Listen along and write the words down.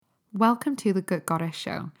Welcome to the Good Goddess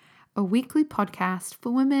Show, a weekly podcast for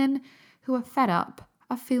women who are fed up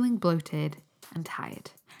of feeling bloated and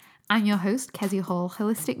tired. I'm your host, Kezia Hall,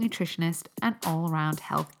 holistic nutritionist and all-around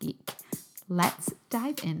health geek. Let's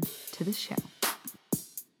dive into the show.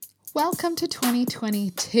 Welcome to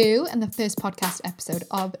 2022 and the first podcast episode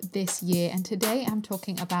of this year. And today I'm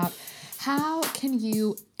talking about how can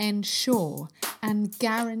you ensure and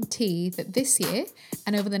guarantee that this year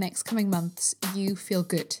and over the next coming months, you feel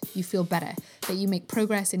good, you feel better, that you make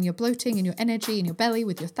progress in your bloating, in your energy, in your belly,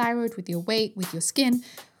 with your thyroid, with your weight, with your skin,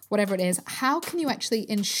 whatever it is. How can you actually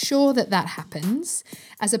ensure that that happens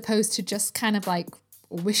as opposed to just kind of like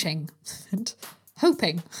wishing and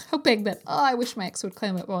hoping that, I wish my ex would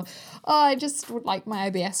claim it, or I just would like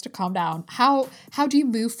my IBS to calm down. How do you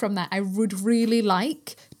move from that, I would really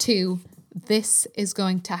like, to this is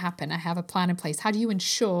going to happen, I have a plan in place? How do you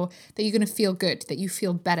ensure that you're going to feel good, that you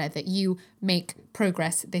feel better, that you make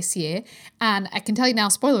progress this year? And I can tell you now,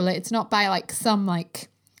 spoiler alert, it's not by like some like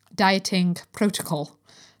dieting protocol.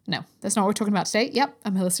 No, that's not what we're talking about today. Yep,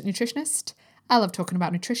 I'm a holistic nutritionist. I love talking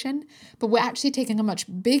about nutrition, but we're actually taking a much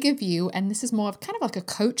bigger view, and this is more of kind of like a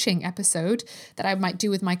coaching episode that I might do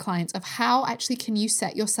with my clients of how actually can you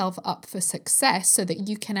set yourself up for success so that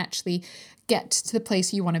you can actually get to the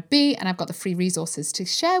place you want to be. And I've got the free resources to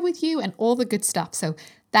share with you and all the good stuff. So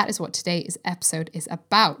that is what today's episode is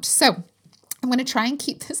about. So I'm going to try and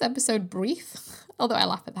keep this episode brief, although I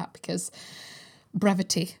laugh at that because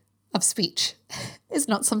brevity of speech is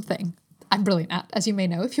not something I'm brilliant at, as you may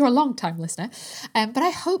know, if you're a long-time listener. But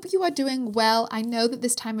I hope you are doing well. I know that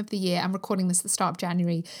this time of the year, I'm recording this at the start of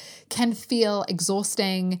January, can feel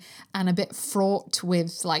exhausting and a bit fraught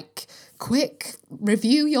with like, quick,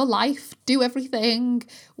 review your life, do everything,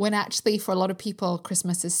 when actually for a lot of people,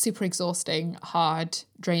 Christmas is super exhausting, hard,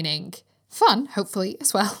 draining, fun, hopefully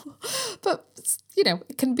as well. But, you know,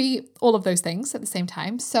 it can be all of those things at the same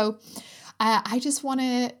time. So I just want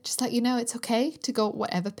to just let you know it's okay to go at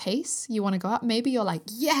whatever pace you want to go at. Maybe you're like,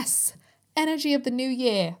 yes, energy of the new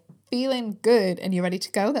year, feeling good, and you're ready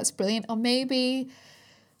to go. That's brilliant. Or maybe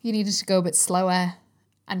you needed to go a bit slower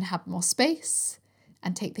and have more space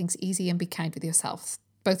and take things easy and be kind with yourself.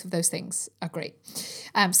 Both of those things are great.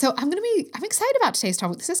 So I'm excited about today's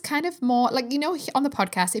topic. This is kind of more like, you know, on the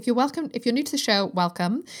podcast, if you're new to the show,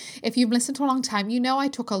 welcome. If you've listened to a long time, you know, I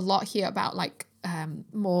talk a lot here about like,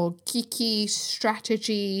 more geeky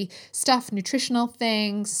strategy stuff, nutritional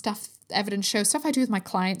things, stuff, evidence show, stuff I do with my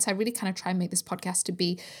clients. I really kind of try and make this podcast to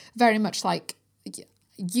be very much like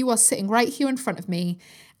you are sitting right here in front of me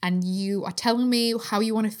and you are telling me how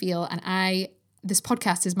you want to feel. And this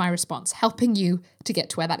podcast is my response, helping you to get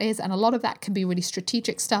to where that is. And a lot of that can be really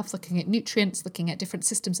strategic stuff, looking at nutrients, looking at different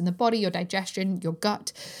systems in the body, your digestion, your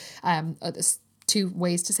gut, there's two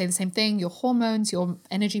ways to say the same thing, your hormones, your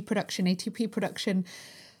energy production, ATP production,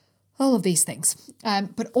 all of these things.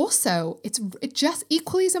 But also it's just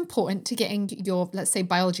equally as important to getting your, let's say,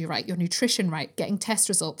 biology right, your nutrition right, getting test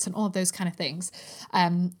results and all of those kind of things.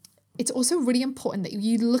 It's also really important that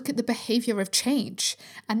you look at the behavior of change.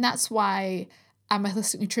 And that's why I'm a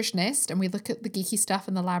holistic nutritionist and we look at the geeky stuff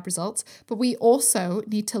and the lab results, but we also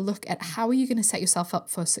need to look at how are you going to set yourself up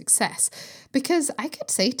for success? Because I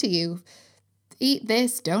could say to you, eat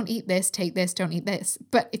this, don't eat this, take this, don't eat this.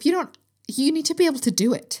 But if you don't, you need to be able to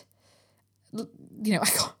do it. You know, I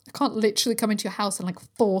can't literally come into your house and like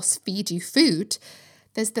force feed you food.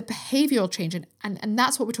 There's the behavioral change. And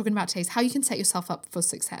that's what we're talking about today, is how you can set yourself up for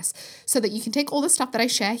success so that you can take all the stuff that I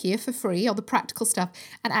share here for free, all the practical stuff,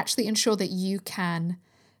 and actually ensure that you can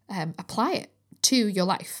apply it to your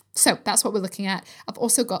life. So that's what we're looking at. I've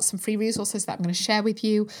also got some free resources that I'm going to share with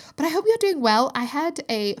you, but I hope you're doing well. I had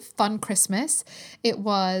a fun Christmas. I'm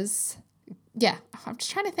just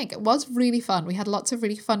trying to think. It was really fun. We had lots of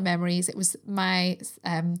really fun memories. It was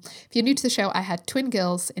if you're new to the show, I had twin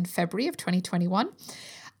girls in February of 2021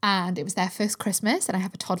 and it was their first Christmas, and I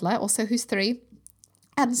have a toddler also who's 3.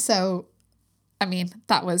 And so I mean,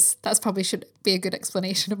 that's probably should be a good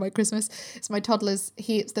explanation of my Christmas. It's my toddler's,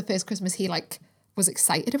 it's the first Christmas he like was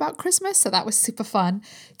excited about Christmas. So that was super fun.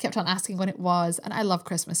 Kept on asking when it was. And I love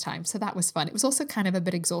Christmas time. So that was fun. It was also kind of a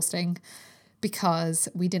bit exhausting because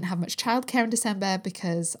we didn't have much childcare in December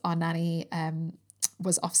because our nanny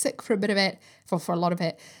was off sick for a bit of it, for a lot of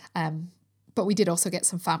it. But we did also get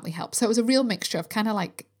some family help. So it was a real mixture of kind of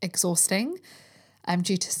like exhausting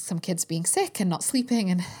due to some kids being sick and not sleeping.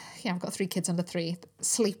 And yeah, I've got 3 kids under 3.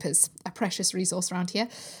 Sleep is a precious resource around here,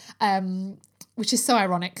 which is so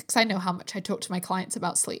ironic because I know how much I talk to my clients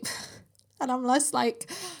about sleep. And I'm less like,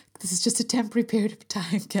 this is just a temporary period of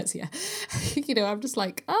time, Kezia. You know, I'm just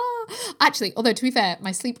like, Actually, although to be fair,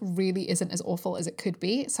 my sleep really isn't as awful as it could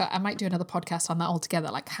be. So I might do another podcast on that altogether,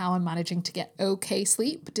 like how I'm managing to get okay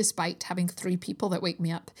sleep despite having 3 people that wake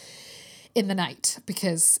me up in the night.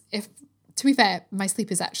 Because to be fair, my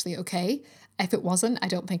sleep is actually okay. If it wasn't, I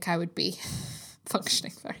don't think I would be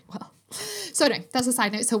functioning very well. So anyway, that's a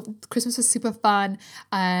side note. So Christmas was super fun.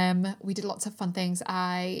 We did lots of fun things.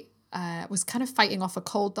 I was kind of fighting off a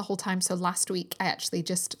cold the whole time. So last week I actually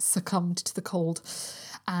just succumbed to the cold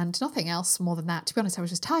and nothing else more than that. To be honest, I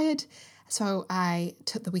was just tired. So I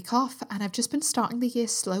took the week off and I've just been starting the year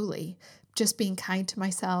slowly, just being kind to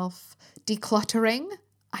myself, decluttering.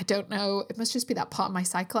 I don't know, it must just be that part of my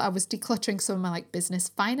cycle. I was decluttering some of my like business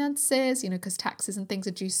finances, because taxes and things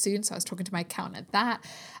are due soon. So I was talking to my accountant at that.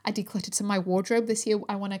 I decluttered some of my wardrobe this year.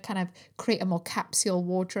 I want to kind of create a more capsule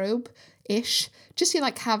wardrobe-ish, just to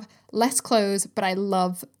like have less clothes, but I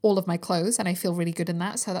love all of my clothes and I feel really good in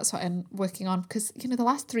that. So that's what I'm working on because, the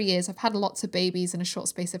last 3 years I've had lots of babies in a short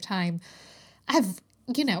space of time. If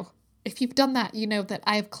you've done that, that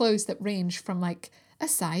I have clothes that range from like a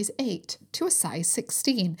size 8 to a size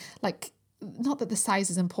 16. Like, not that the size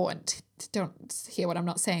is important. Don't hear what I'm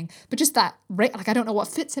not saying. But just that, like, I don't know what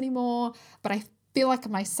fits anymore. But I feel like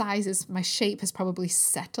my shape has probably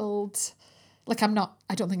settled. Like, I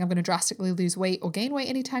don't think I'm going to drastically lose weight or gain weight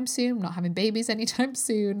anytime soon. I'm not having babies anytime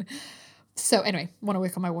soon. So anyway, want to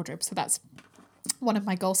work on my wardrobe. So that's one of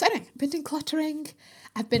my goals. So anyway, I've been decluttering.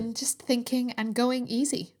 I've been just thinking and going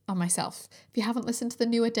easy on myself. If you haven't listened to the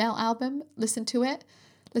new Adele album, listen to it.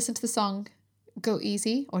 Listen to the song Go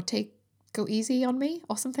Easy or Go Easy on Me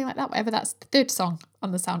or something like that. Whatever, that's the 3rd song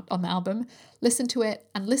on the album. Listen to it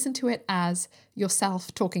and listen to it as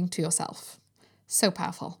yourself talking to yourself. So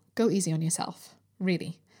powerful. Go easy on yourself.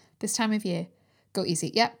 Really. This time of year, go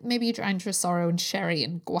easy. Yeah, maybe you drown your sorrow in sherry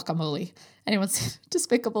and guacamole. Anyone's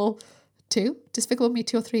Despicable Me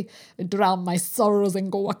 2 or 3. Drown my sorrows in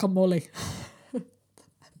guacamole.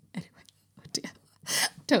 Anyway, oh dear.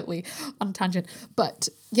 Totally on tangent. But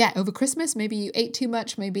yeah, over Christmas, maybe you ate too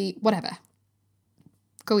much, maybe whatever.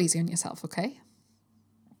 Go easy on yourself, okay?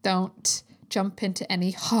 Don't jump into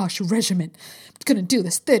any harsh regimen. I'm going to do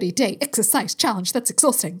this 30-day exercise challenge. That's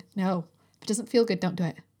exhausting. No, if it doesn't feel good, don't do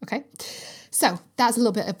it, okay? So that's a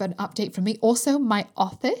little bit of an update from me. Also, my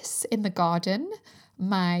office in the garden,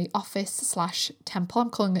 my office/temple, I'm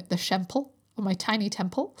calling it the Shemple, or my tiny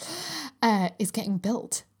temple, is getting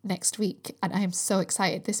built next week. And I am so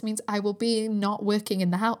excited. This means I will be not working in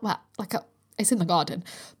the house. Well, it's in the garden,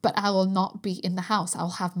 but I will not be in the house. I'll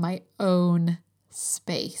have my own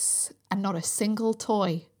space and not a single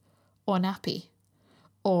toy or nappy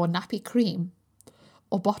cream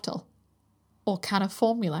or bottle or can of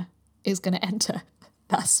formula is going to enter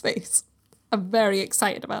that space. I'm very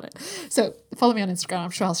excited about it. So follow me on Instagram. I'm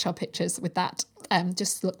sure I'll share pictures with that.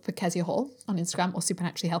 Just look for Kezia Hall on Instagram or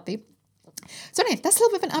Supernaturally Healthy. So anyway, that's a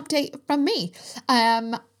little bit of an update from me.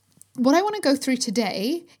 What I want to go through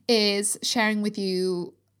today is sharing with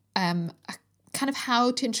you kind of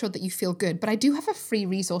how to ensure that you feel good. But I do have a free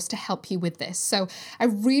resource to help you with this. So I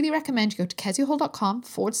really recommend you go to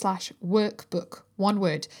keziahall.com/workbook. One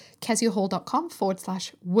word,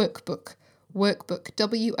 keziahall.com/workbook. Workbook,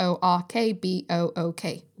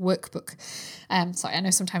 WORKBOOK, workbook. Sorry, I know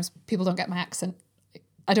sometimes people don't get my accent.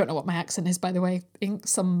 I don't know what my accent is, by the way,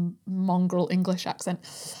 some mongrel English accent.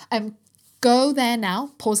 Go there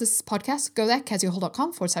now, pause this podcast, go there,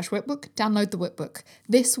 keziahall.com/workbook, download the workbook.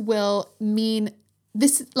 This will mean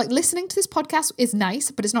like listening to this podcast is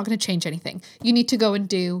nice, but it's not going to change anything. You need to go and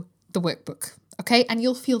do the workbook. Okay, and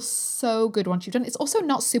you'll feel so good once you've done it. It's also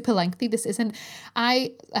not super lengthy.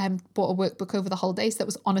 I bought a workbook over the holidays that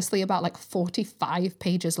was honestly about like 45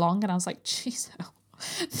 pages long. And I was like, geez,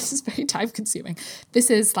 this is very time consuming. This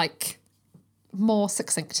is like more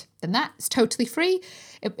succinct than that. It's totally free.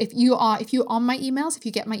 If you're on my emails, if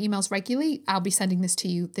you get my emails regularly, I'll be sending this to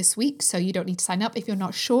you this week. So you don't need to sign up. If you're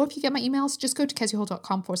not sure if you get my emails, just go to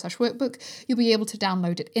keziahall.com/workbook. You'll be able to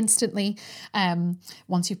download it instantly.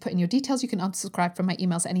 Once you've put in your details, you can unsubscribe from my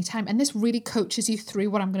emails anytime. And this really coaches you through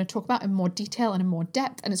what I'm going to talk about in more detail and in more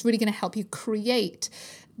depth. And it's really going to help you create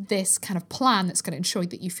this kind of plan that's going to ensure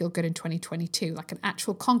that you feel good in 2022, like an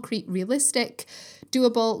actual concrete, realistic,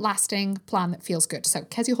 doable, lasting plan that feels good. So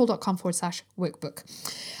keziahall.com/workbook.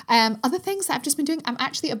 Other things that I've just been doing, I'm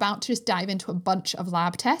actually about to just dive into a bunch of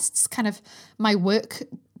lab tests, kind of my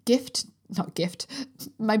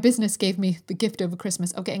my business gave me the gift over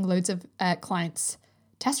Christmas of getting loads of clients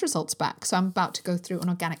test results back. So I'm about to go through an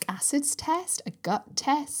organic acids test, a gut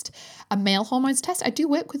test, a male hormones test. I do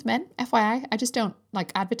work with men, FYI. I just don't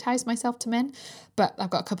like advertise myself to men, but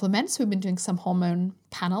I've got a couple of men, so we've been doing some hormone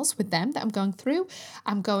panels with them that I'm going through.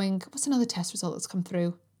 What's another test result that's come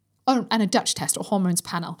through? Oh, and a Dutch test or hormones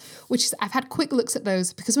panel, which is, I've had quick looks at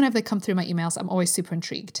those because whenever they come through my emails, I'm always super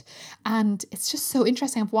intrigued. And it's just so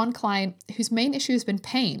interesting. I have one client whose main issue has been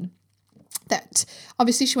pain. That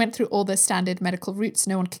obviously she went through all the standard medical routes.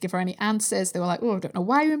 No one could give her any answers. They were like, oh, I don't know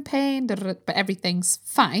why you're in pain, but everything's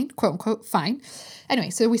fine, quote unquote, fine. Anyway,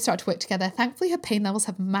 so we started to work together. Thankfully, her pain levels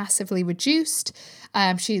have massively reduced.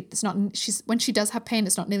 When she does have pain,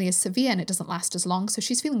 it's not nearly as severe and it doesn't last as long. So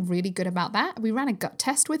she's feeling really good about that. We ran a gut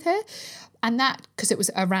test with her, and that, because it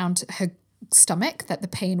was around her stomach that the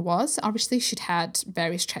pain was. Obviously, she'd had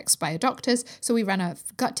various checks by her doctors. So we ran a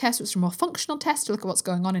gut test, which was a more functional test to look at what's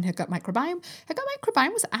going on in her gut microbiome. Her gut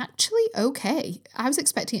microbiome was actually okay. I was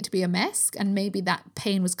expecting it to be a mess, and maybe that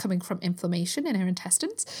pain was coming from inflammation in her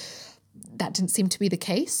intestines. That didn't seem to be the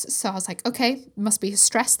case. So I was like, okay, must be a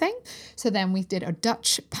stress thing. So then we did a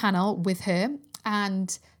Dutch panel with her.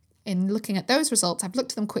 And in looking at those results, I've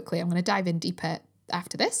looked at them quickly. I'm going to dive in deeper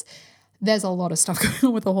after this. There's a lot of stuff going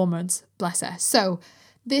on with the hormones, bless her. So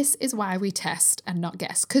this is why we test and not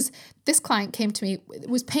guess. Because this client came to me, it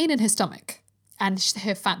was pain in her stomach. And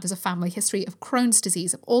there's a family history of Crohn's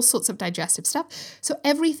disease, of all sorts of digestive stuff. So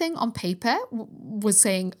everything on paper was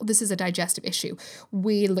saying, this is a digestive issue.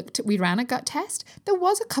 We ran a gut test. There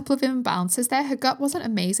was a couple of imbalances there. Her gut wasn't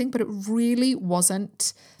amazing, but it really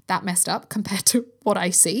wasn't that messed up compared to what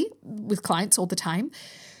I see with clients all the time.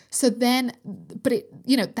 So then,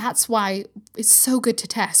 that's why it's so good to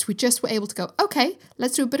test. We just were able to go, okay,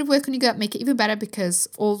 let's do a bit of work on your gut, make it even better, because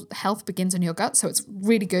all health begins in your gut. So it's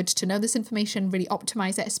really good to know this information, really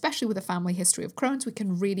optimize it, especially with a family history of Crohn's. We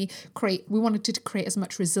can really we wanted to create as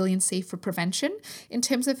much resiliency for prevention in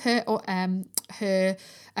terms of her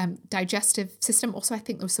digestive system. Also, I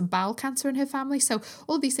think there was some bowel cancer in her family. So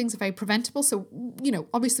all of these things are very preventable. So,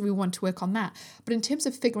 obviously we want to work on that. But in terms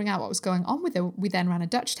of figuring out what was going on with her, we then ran a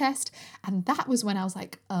Dutch test. And that was when I was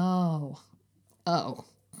like, oh,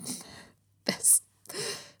 there's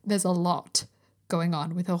a lot going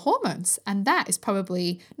on with her hormones. And that is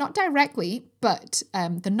probably not directly, but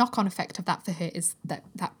the knock-on effect of that for her is that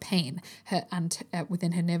pain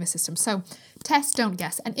within her nervous system. So test, don't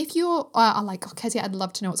guess. And if you are like, oh, Kezia, I'd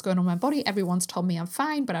love to know what's going on in my body. Everyone's told me I'm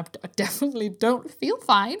fine, but I definitely don't feel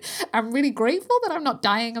fine. I'm really grateful that I'm not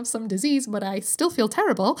dying of some disease, but I still feel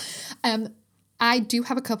terrible. I do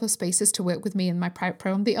have a couple of spaces to work with me in my private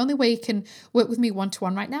program. The only way you can work with me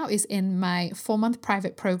one-to-one right now is in my 4-month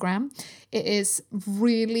private program. It's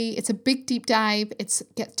a big deep dive.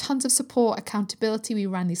 Get tons of support, accountability. We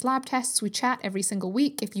run these lab tests. We chat every single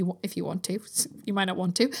week if you want to. You might not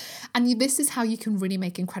want to. And this is how you can really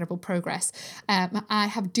make incredible progress.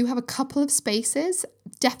 I do have a couple of spaces.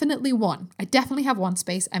 Definitely one. I definitely have one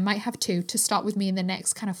space. I might have two to start with me in the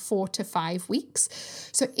next kind of 4 to 5 weeks.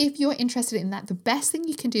 So if you're interested in that, the best thing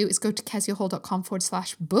you can do is go to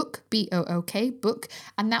keziahall.com/book, BOOK, book,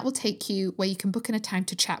 and that will take you where you can book in a time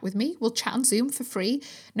to chat with me. We'll chat on Zoom for free.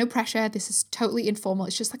 No pressure. This is totally informal.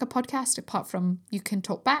 It's just like a podcast, apart from you can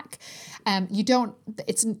talk back.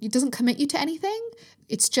 It doesn't commit you to anything.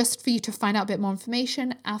 It's just for you to find out a bit more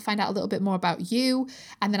information. I'll find out a little bit more about you,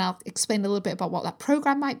 and then I'll explain a little bit about what that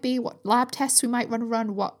program might be, what lab tests we might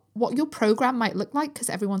run, what your program might look like, because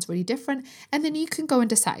everyone's really different, and then you can go and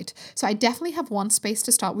decide. So I definitely have one space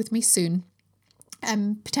to start with me soon,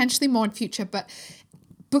 potentially more in future, but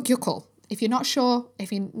book your call. If you're not sure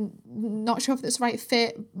if it's the right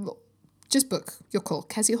fit, just book your call,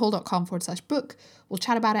 keziahall.com/book. We'll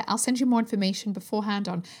chat about it. I'll send you more information beforehand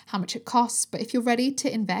on how much it costs. But if you're ready to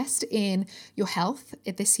invest in your health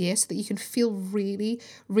this year so that you can feel really,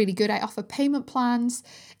 really good, I offer payment plans.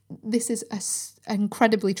 This is an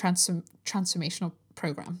incredibly transformational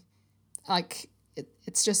program.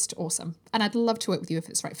 It's just awesome. And I'd love to work with you if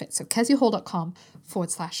it's the right fit. So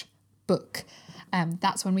keziahall.com/book.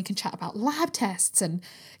 That's when we can chat about lab tests and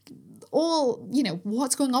all,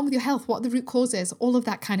 what's going on with your health, what the root cause is, all of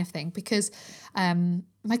that kind of thing. Because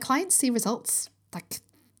my clients see results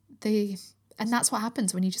and that's what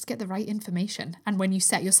happens when you just get the right information and when you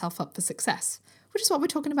set yourself up for success, which is what we're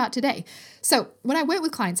talking about today. So when I work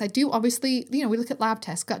with clients, I do obviously, we look at lab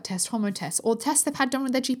tests, gut tests, hormone tests, or tests they've had done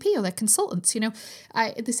with their GP or their consultants.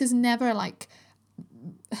 This is never like,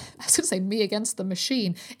 I was going to say me against the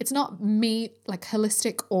machine. It's not me like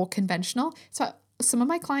holistic or conventional. So some of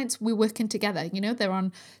my clients, we're working together, they're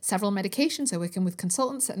on several medications, they're working with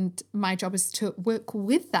consultants, and my job is to work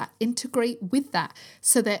with that, integrate with that,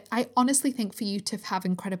 so that I honestly think for you to have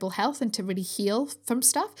incredible health and to really heal from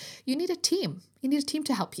stuff, you need a team. You need a team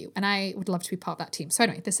to help you. And I would love to be part of that team. So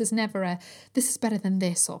anyway, this is never this is better than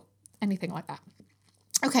this or anything like that.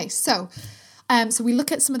 Okay, so we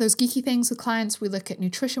look at some of those geeky things with clients. We look at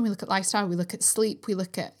nutrition, we look at lifestyle, we look at sleep, we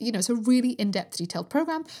look at, it's a really in-depth, detailed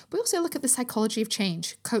program. We also look at the psychology of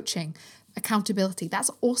change, coaching, accountability. That's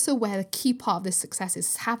also where the key part of this success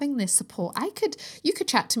is, having this support. You could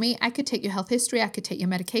chat to me. I could take your health history. I could take your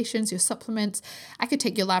medications, your supplements. I could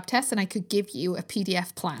take your lab tests, and I could give you a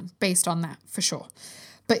PDF plan based on that for sure.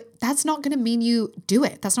 But that's not going to mean you do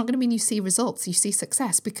it. That's not going to mean you see results, you see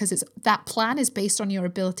success, because that plan is based on your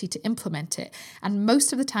ability to implement it. And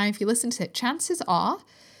most of the time, if you listen to it, chances are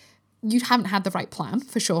you haven't had the right plan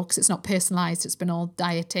for sure, because it's not personalized. It's been all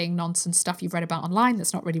dieting nonsense stuff you've read about online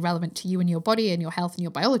that's not really relevant to you and your body and your health and your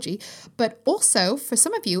biology. But also for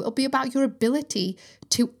some of you, it'll be about your ability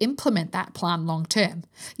to implement that plan long term.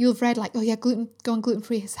 You'll have read like, oh yeah, going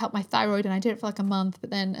gluten-free has helped my thyroid, and I did it for like a month, but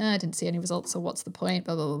then I didn't see any results. So what's the point?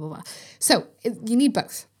 Blah, blah, blah, blah, blah. So you need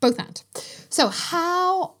both and. So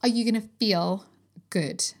how are you going to feel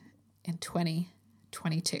good in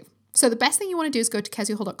 2022? So the best thing you want to do is go to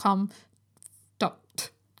keziehall.com/workbook,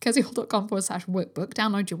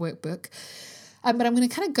 download your workbook. But I'm going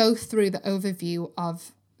to kind of go through the overview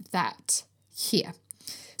of that here.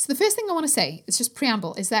 So the first thing I want to say, it's just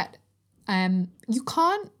preamble, is that you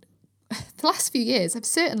can't, the last few years have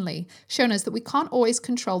certainly shown us that we can't always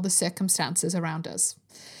control the circumstances around us,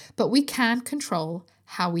 but we can control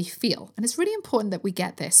how we feel. And it's really important that we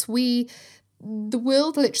get this. The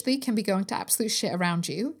world literally can be going to absolute shit around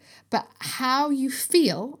you, but how you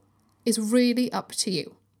feel is really up to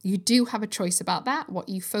you. You do have a choice about that, what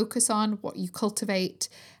you focus on, what you cultivate,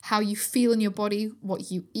 how you feel in your body,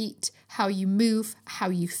 what you eat, how you move,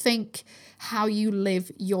 how you think, how you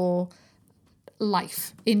live your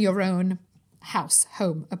life in your own house,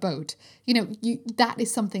 home, abode. That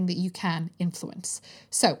is something that you can influence.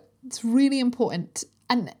 So it's really important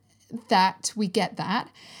and that we get that.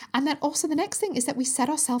 And then also the next thing is that we set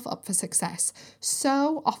ourselves up for success.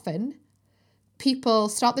 So often people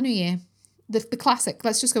start the new year, the classic,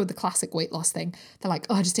 let's just go with the classic weight loss thing. They're like,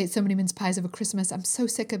 oh, I just ate so many mince pies over Christmas. I'm so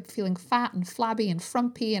sick of feeling fat and flabby and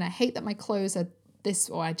frumpy, and I hate that my clothes are this,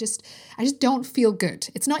 or I just don't feel good.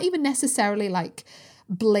 It's not even necessarily like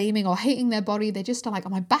blaming or hating their body. They just are like, oh,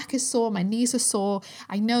 my back is sore, my knees are sore.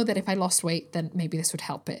 I know that if I lost weight, then maybe this would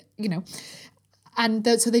help it, And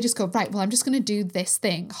so they just go, right, well, I'm just going to do this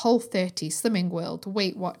thing, Whole30, Slimming World,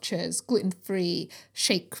 Weight Watchers, gluten-free,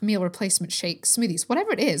 shake, meal replacement shakes, smoothies,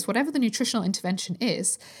 whatever it is, whatever the nutritional intervention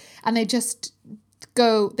is. And they just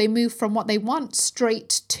they move from what they want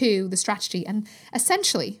straight to the strategy. And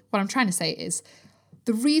essentially what I'm trying to say is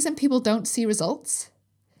the reason people don't see results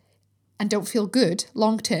and don't feel good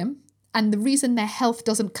long-term, and the reason their health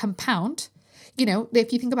doesn't compound,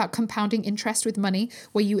 if you think about compounding interest with money,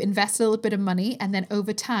 where you invest a little bit of money and then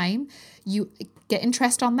over time you get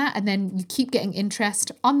interest on that, and then you keep getting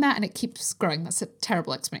interest on that and it keeps growing. That's a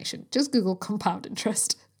terrible explanation. Just Google compound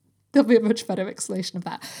interest. There'll be a much better explanation of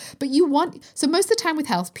that. But so most of the time with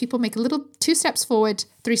health, people make a little 2 steps forward,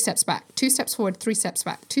 3 steps back, 2 steps forward, 3 steps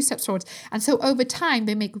back, 2 steps forward. And so over time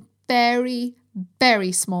they make very,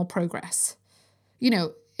 very small progress.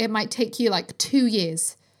 It might take you like 2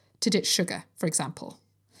 years to ditch sugar, for example.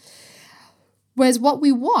 Whereas what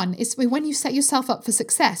we want is when you set yourself up for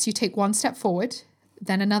success, you take 1 step forward,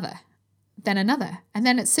 then another, then another. And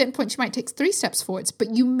then at certain points, you might take 3 steps forwards,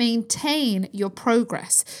 but you maintain your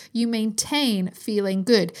progress. You maintain feeling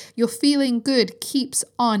good. Your feeling good keeps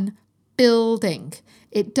on building.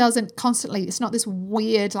 It doesn't constantly, it's not this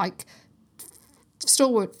weird like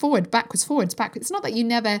forward, backwards. It's not that you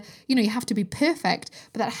never, you have to be perfect,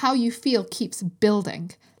 but that how you feel keeps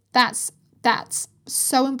building. That's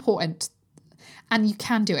so important, and you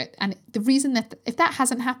can do it. And the reason that if that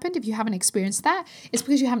hasn't happened, if you haven't experienced that, it's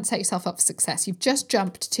because you haven't set yourself up for success. You've just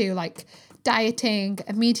jumped to like dieting,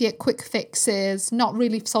 immediate quick fixes, not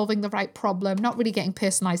really solving the right problem, not really getting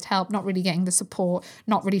personalized help, not really getting the support,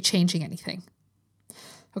 not really changing anything.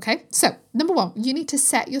 Okay, so number 1, you need to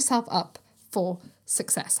set yourself up for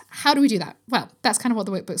success. How do we do that? Well, that's kind of what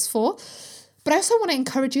the workbook's for. But I also want to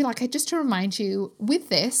encourage you, just to remind you, with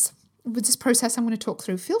this process I'm going to talk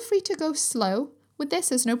through, feel free to go slow with this.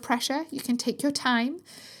 There's no pressure. You can take your time.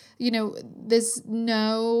 There's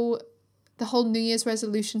the whole New Year's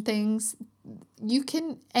resolution things.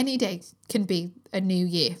 Any day can be a new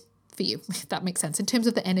year for you, if that makes sense, in terms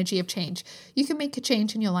of the energy of change. You can make a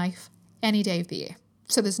change in your life any day of the year.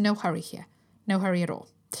 So there's no hurry here, no hurry at all.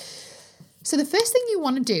 So the first thing you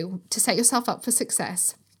want to do to set yourself up for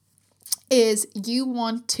success is you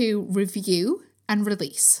want to review and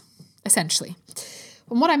release, essentially.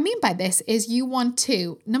 And what I mean by this is you want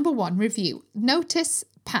to, number one, review, notice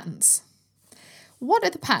patterns. What are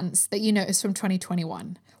the patterns that you noticed from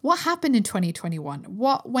 2021? What happened in 2021?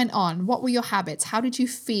 What went on? What were your habits? How did you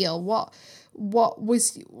feel? What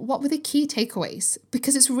were the key takeaways?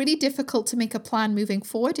 Because it's really difficult to make a plan moving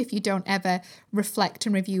forward if you don't ever reflect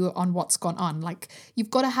and review on what's gone on. Like, you've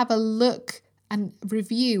got to have a look and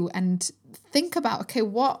review and think about, okay,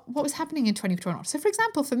 what was happening in 2021? So for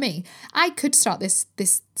example, for me, I could start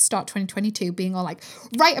 2022 being all like,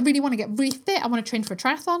 right, I really want to get really fit. I want to train for a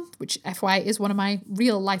triathlon, which FYI is one of my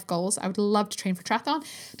real life goals. I would love to train for triathlon.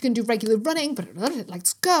 I'm going to do regular running, but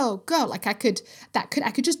let's go. Like I could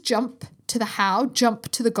just jump to the how, jump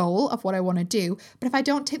to the goal of what I want to do. But if I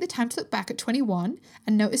don't take the time to look back at 21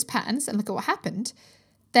 and notice patterns and look at what happened,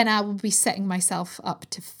 then I will be setting myself up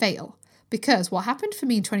to fail. Because what happened for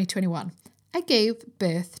me in 2021, I gave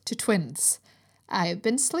birth to twins. I have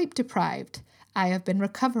been sleep deprived. I have been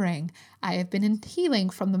recovering. I have been in healing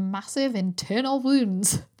from the massive internal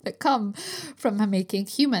wounds that come from making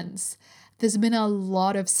humans. There's been a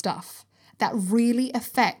lot of stuff that really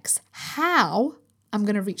affects how I'm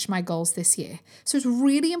going to reach my goals this year. So it's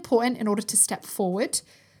really important in order to step forward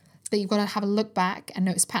that you've got to have a look back and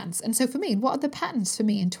notice patterns. And so for me, what are the patterns for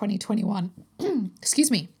me in 2021? Excuse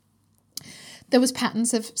me. There was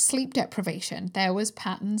patterns of sleep deprivation. There was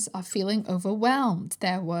patterns of feeling overwhelmed.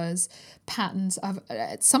 There was patterns of,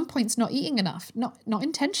 at some points, not eating enough. Not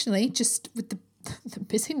intentionally, just with the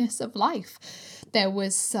busyness of life. There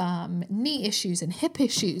was some knee issues and hip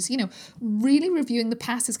issues. Really reviewing the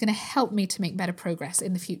past is going to help me to make better progress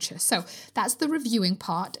in the future. So that's the reviewing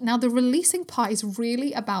part. Now, the releasing part is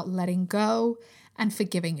really about letting go and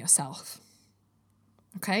forgiving yourself.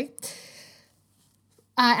 Okay?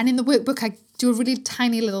 And in the workbook, I do a really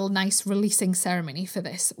tiny little nice releasing ceremony for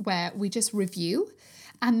this, where we just review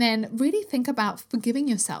and then really think about forgiving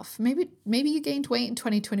yourself. Maybe you gained weight in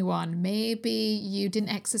 2021. Maybe you didn't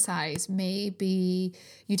exercise. Maybe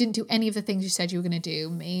you didn't do any of the things you said you were going to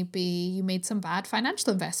do. Maybe you made some bad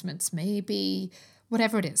financial investments. Maybe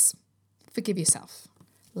whatever it is, forgive yourself.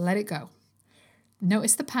 Let it go.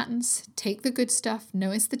 Notice the patterns, take the good stuff,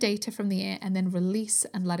 notice the data from the year, and then release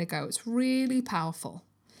and let it go. It's really powerful.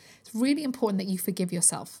 It's really important that you forgive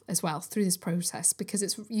yourself as well through this process,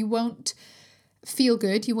 because you won't feel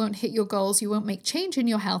good, you won't hit your goals, you won't make change in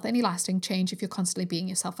your health, any lasting change, if you're constantly beating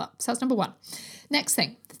yourself up. So that's number one. Next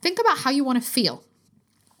thing, think about how you want to feel.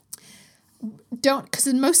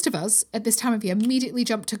 Because most of us at this time of year immediately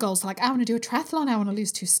jump to goals like, I want to do a triathlon, I want to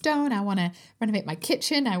lose 2 stone, I want to renovate my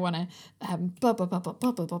kitchen, I want to blah, blah, blah, blah,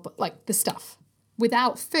 blah, blah, blah, blah, like the stuff,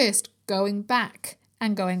 without first going back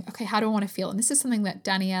and going, okay, how do I want to feel? And this is something that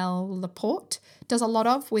Danielle Laporte does a lot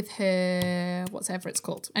of with her, whatever it's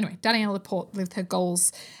called. Anyway, Danielle Laporte with her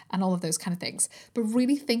goals and all of those kind of things. But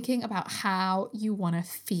really thinking about how you want to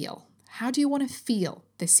feel. How do you want to feel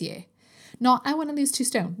this year? Not, I want to lose 2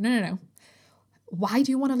 stone. No. Why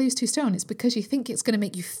do you want to lose 2 stone? It's because you think it's going to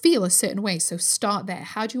make you feel a certain way. So start there.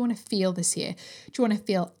 How do you want to feel this year? Do you want to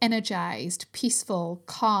feel energized, peaceful,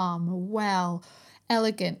 calm, well,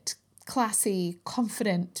 elegant, classy,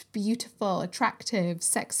 confident, beautiful, attractive,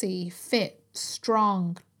 sexy, fit,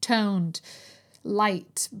 strong, toned,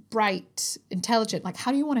 light, bright, intelligent? Like,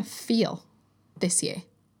 how do you want to feel this year?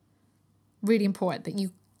 Really important that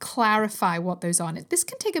you clarify what those are. And this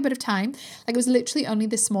can take a bit of time. Like, it was literally only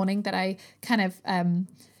this morning that I kind of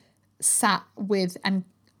sat with and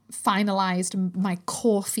finalized my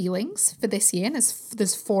core feelings for this year. And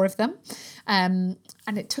there's 4 of them. And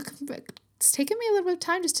it's taken me a little bit of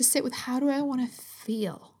time just to sit with, how do I want to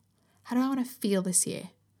feel? How do I want to feel this year?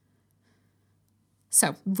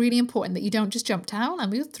 So really important that you don't just jump down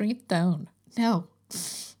and lose 3 stone. No.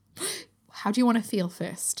 How do you want to feel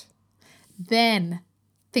first? Then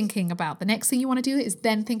thinking about the next thing you want to do is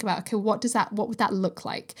then think about, okay, what would that look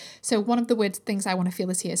like? So one of the things I want to feel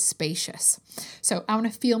this year is spacious. So I want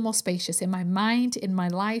to feel more spacious in my mind, in my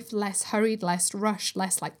life, less hurried, less rushed,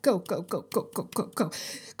 less like go. Got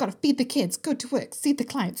to feed the kids, go to work, see the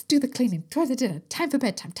clients, do the cleaning, try the dinner, time for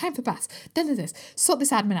bedtime, time for baths, then do this, sort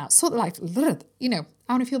this admin out, sort the life,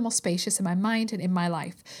 I want to feel more spacious in my mind and in my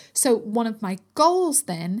life. So one of my goals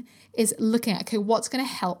then is looking at, okay, what's going to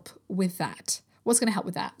help with that? What's going to help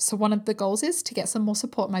with that? So one of the goals is to get some more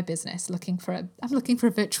support in my business. I'm looking for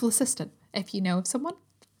a virtual assistant. If you know of someone,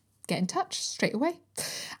 get in touch straight away.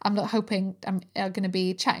 I'm going to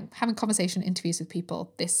be having conversation interviews with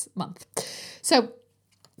people this month. So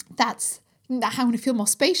that's how I want to feel more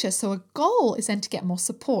spacious. So a goal is then to get more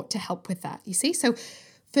support to help with that. You see? So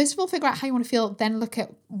first of all, figure out how you want to feel, then look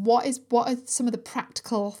at what are some of the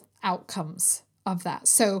practical outcomes of that.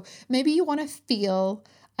 So maybe you want to feel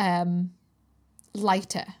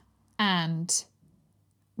lighter and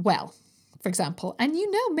well, for example, and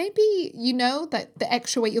maybe that the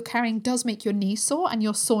extra weight you're carrying does make your knees sore, and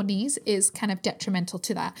your sore knees is kind of detrimental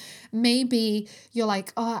to that. Maybe you're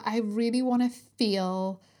like, oh, I really want to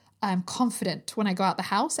feel confident when I go out the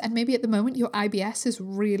house, and maybe at the moment your IBS is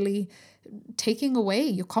really taking away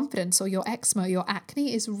your confidence, or your eczema, your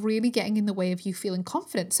acne is really getting in the way of you feeling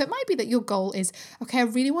confident. So it might be that your goal is, okay, I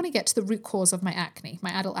really want to get to the root cause of my acne, my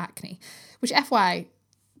adult acne, which FYI,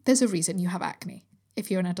 there's a reason you have acne if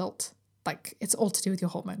you're an adult. Like, it's all to do with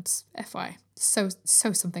your hormones, FYI. So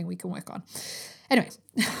something we can work on. Anyway,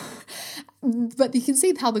 but you can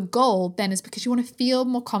see how the goal then is because you want to feel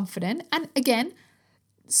more confident. And again,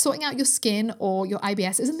 sorting out your skin or your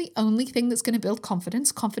IBS isn't the only thing that's going to build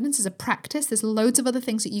confidence. Confidence is a practice. There's loads of other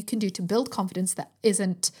things that you can do to build confidence that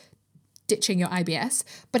isn't ditching your IBS,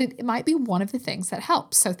 but it might be one of the things that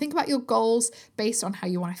helps. So think about your goals based on how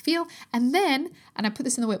you want to feel. And then, and I put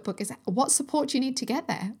this in the workbook, is what support do you need to get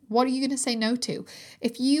there? What are you going to say no to?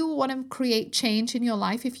 If you want to create change in your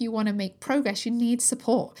life, if you want to make progress, you need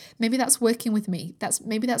support. Maybe that's working with me.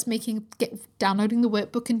 Maybe that's downloading the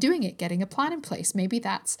workbook and doing it, getting a plan in place. Maybe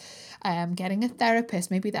that's getting a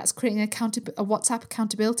therapist. Maybe that's creating a WhatsApp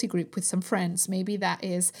accountability group with some friends. Maybe that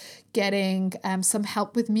is getting some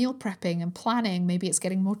help with meal prepping and planning. Maybe it's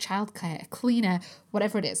getting more childcare, a cleaner,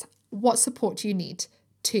 whatever it is. What support do you need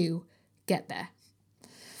to get there?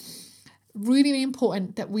 Really, really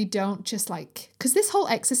important that we don't just because this whole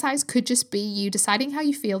exercise could just be you deciding how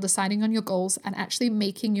you feel, deciding on your goals, and actually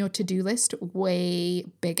making your to-do list way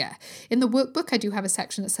bigger. In the workbook, I do have a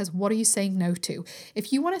section that says, what are you saying no to?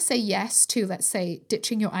 If you want to say yes to, let's say,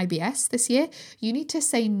 ditching your IBS this year, you need to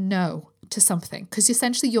say no to something, because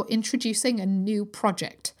essentially you're introducing a new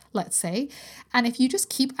project, let's say. And if you just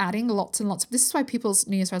keep adding lots and lots this is why people's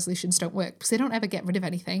New Year's resolutions don't work, because they don't ever get rid of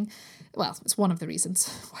anything. Well, it's one of the reasons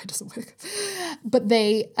why it doesn't work. But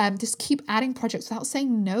they just keep adding projects without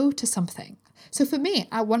saying no to something. So for me,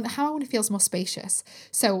 how I want to feel is more spacious.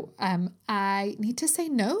 So I need to say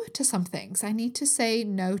no to some things. I need to say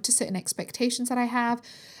no to certain expectations that I have,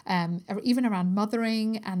 even around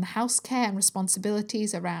mothering and the house care and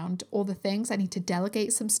responsibilities around all the things. I need to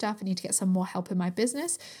delegate some stuff. I need to get some more help in my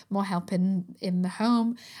business, more help in the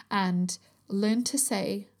home, and learn to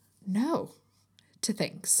say no to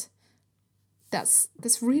things. That's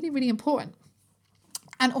really, really important.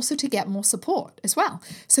 And also to get more support as well.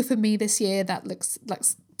 So for me this year, that looks like,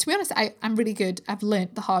 to be honest, I'm really good. I've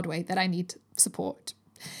learned the hard way that I need support.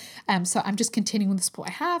 So I'm just continuing the support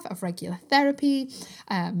I have of regular therapy,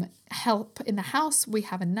 help in the house. We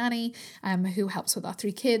have a nanny who helps with our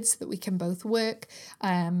 3 kids so that we can both work.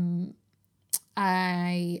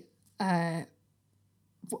 I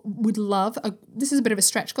would love, this is a bit of a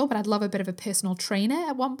stretch goal, but I'd love a bit of a personal trainer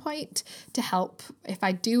at one point to help. If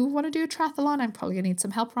I do want to do a triathlon, I'm probably going to need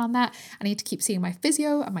some help around that. I need to keep seeing my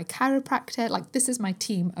physio and my chiropractor. This is my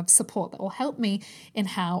team of support that will help me in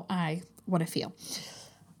how I want to feel.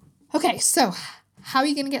 Okay, so how are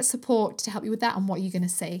you going to get support to help you with that, and what are you going to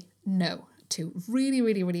say no to? Really,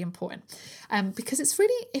 really, really important. Because it's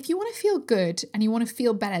really, if you want to feel good and you want to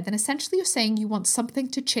feel better, then essentially you're saying you want something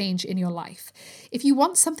to change in your life. If you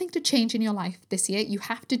want something to change in your life this year, you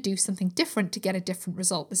have to do something different to get a different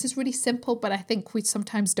result. This is really simple, but I think we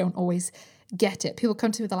sometimes don't always get it. People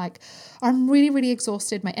come to me, they're like, I'm really, really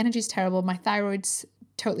exhausted. My energy's terrible. My thyroid's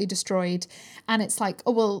totally destroyed. And it's like,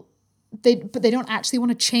 oh, well, they don't actually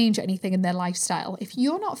want to change anything in their lifestyle. If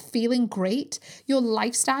you're not feeling great, your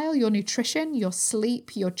lifestyle, your nutrition, your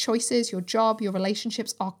sleep, your choices, your job, your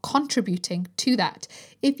relationships are contributing to that.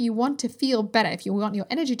 If you want to feel better, if you want your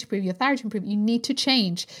energy to improve, your thyroid to improve, you need to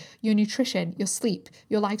change your nutrition, your sleep,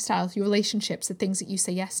 your lifestyle, your relationships, the things that you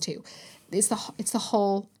say yes to. It's the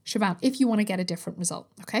whole shebang if you want to get a different result.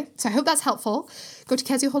 Okay, so I hope that's helpful. Go to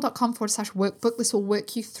keziahall.com/workbook. This will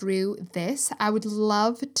work you through this. I would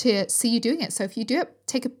love to see you doing it. So if you do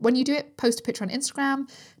it, when you do it, post a picture on Instagram,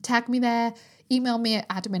 tag me there, email me at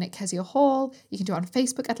admin@keziahall. You can do it on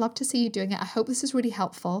Facebook. I'd love to see you doing it. I hope this is really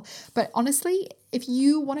helpful. But honestly, if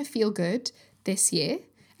you want to feel good this year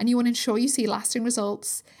and you want to ensure you see lasting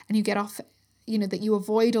results and you get off, that you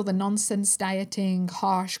avoid all the nonsense dieting,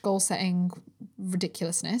 harsh goal setting,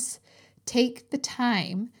 ridiculousness, take the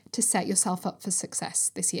time to set yourself up for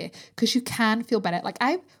success this year, because you can feel better.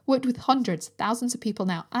 I've worked with hundreds, thousands of people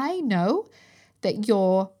now. I know that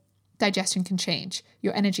your digestion can change,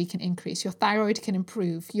 your energy can increase, your thyroid can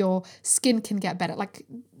improve, your skin can get better. Like,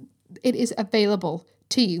 it is available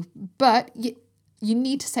to you, but you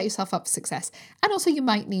need to set yourself up for success. And also you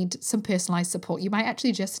might need some personalized support. You might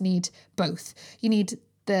actually just need both. You need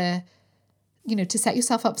to set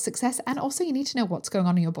yourself up for success, and also you need to know what's going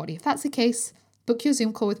on in your body. If that's the case, book your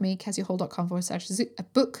Zoom call with me,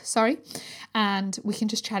 keziahall.com/book, and we can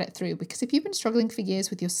just chat it through. Because if you've been struggling for years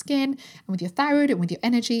with your skin and with your thyroid and with your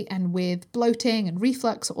energy and with bloating and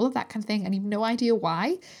reflux, all of that kind of thing, and you've no idea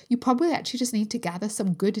why, you probably actually just need to gather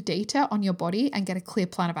some good data on your body and get a clear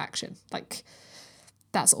plan of action. Like,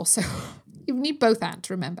 that's also, you need both and,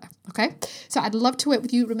 remember, okay? So I'd love to work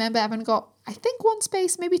with you. Remember, I've only got, I think, 1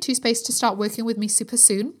 space, maybe 2 space to start working with me super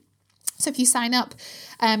soon. So if you sign up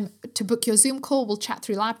to book your Zoom call, we'll chat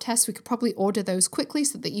through lab tests. We could probably order those quickly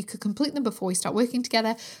so that you could complete them before we start working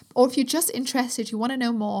together. Or if you're just interested, you want to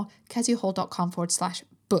know more,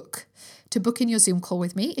 keziahall.com/book to book in your Zoom call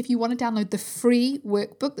with me. If you want to download the free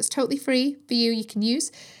workbook that's totally free for you can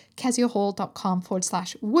use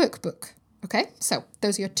keziahall.com/workbook. Okay, so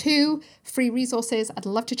those are your 2 free resources. I'd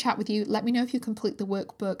love to chat with you. Let me know if you complete the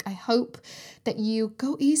workbook. I hope that you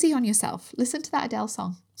go easy on yourself. Listen to that Adele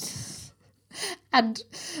song. And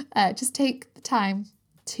just take the time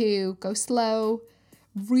to go slow,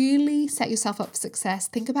 really set yourself up for success.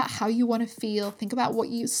 Think about how you want to feel. Think about what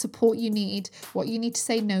support you need, what you need to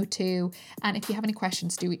say no to. And if you have any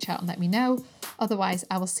questions, do reach out and let me know. Otherwise,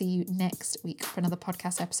 I will see you next week for another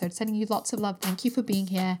podcast episode. Sending you lots of love. Thank you for being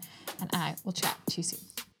here, and I will chat to you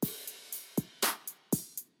soon.